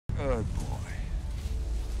Good boy.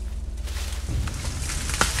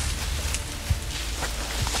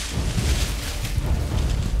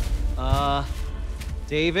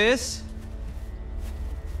 Davis?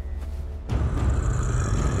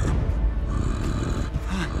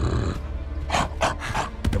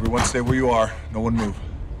 Everyone stay where you are. No one move.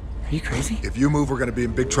 Are you crazy? If you move, we're gonna be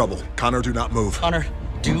in big trouble. Connor, do not move. Connor,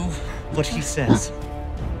 do what he says.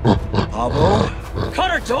 Paavo?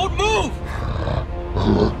 Connor, don't move!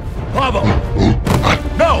 Paavo!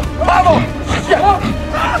 No! Paavo!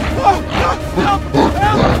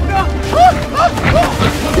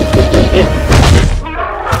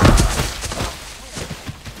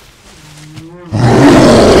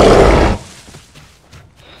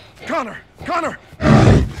 Connor! Connor!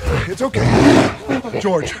 It's okay.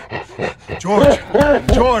 George! George!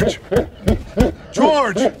 George!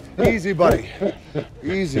 George! Easy, buddy.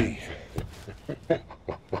 Easy.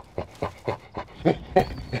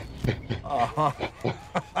 Uh-huh.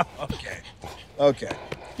 Okay. Okay.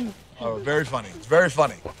 Oh, very funny. It's very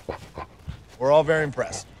funny. We're all very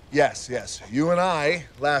impressed. Yes, yes. You and I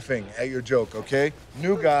laughing at your joke, okay?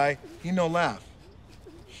 New guy, he no laugh.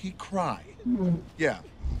 He cry. Yeah.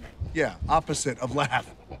 Yeah, opposite of laugh.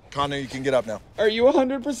 Connor, you can get up now. Are you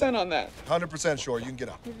 100% on that? 100% sure, you can get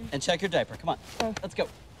up. And check your diaper. Come on. Let's go.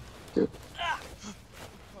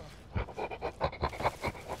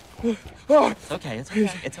 It's okay. It's okay.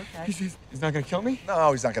 It's okay. He's not gonna kill me?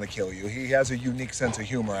 No, he's not gonna kill you. He has a unique sense of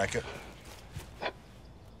humor. I could...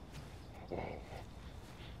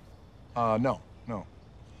 No.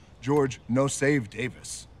 George, no save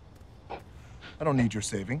Davis. I don't need your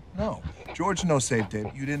saving. No. George, no save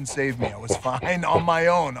Davis. You didn't save me. I was fine on my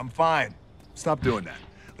own. I'm fine. Stop doing that.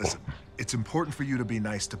 Listen, it's important for you to be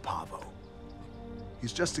nice to Paavo.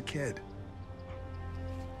 He's just a kid.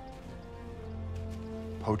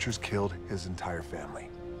 Poachers killed his entire family.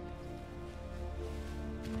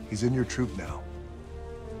 He's in your troop now.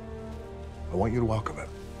 I want you to welcome him.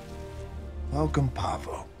 Welcome,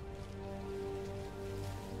 Paavo.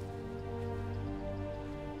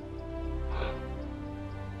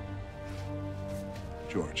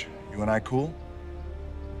 George, you and I cool?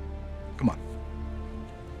 Come on.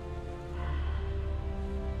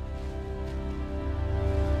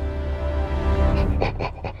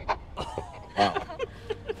 Wow.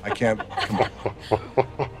 I can't, come on.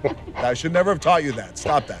 I should never have taught you that.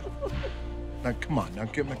 Stop that. Now, come on, now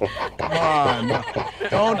give me, come on. No,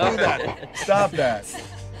 don't do that. Stop that.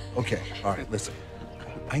 Okay, all right, listen.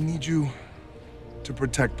 I need you to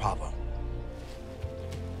protect Paavo.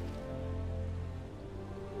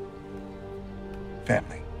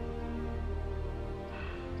 Family.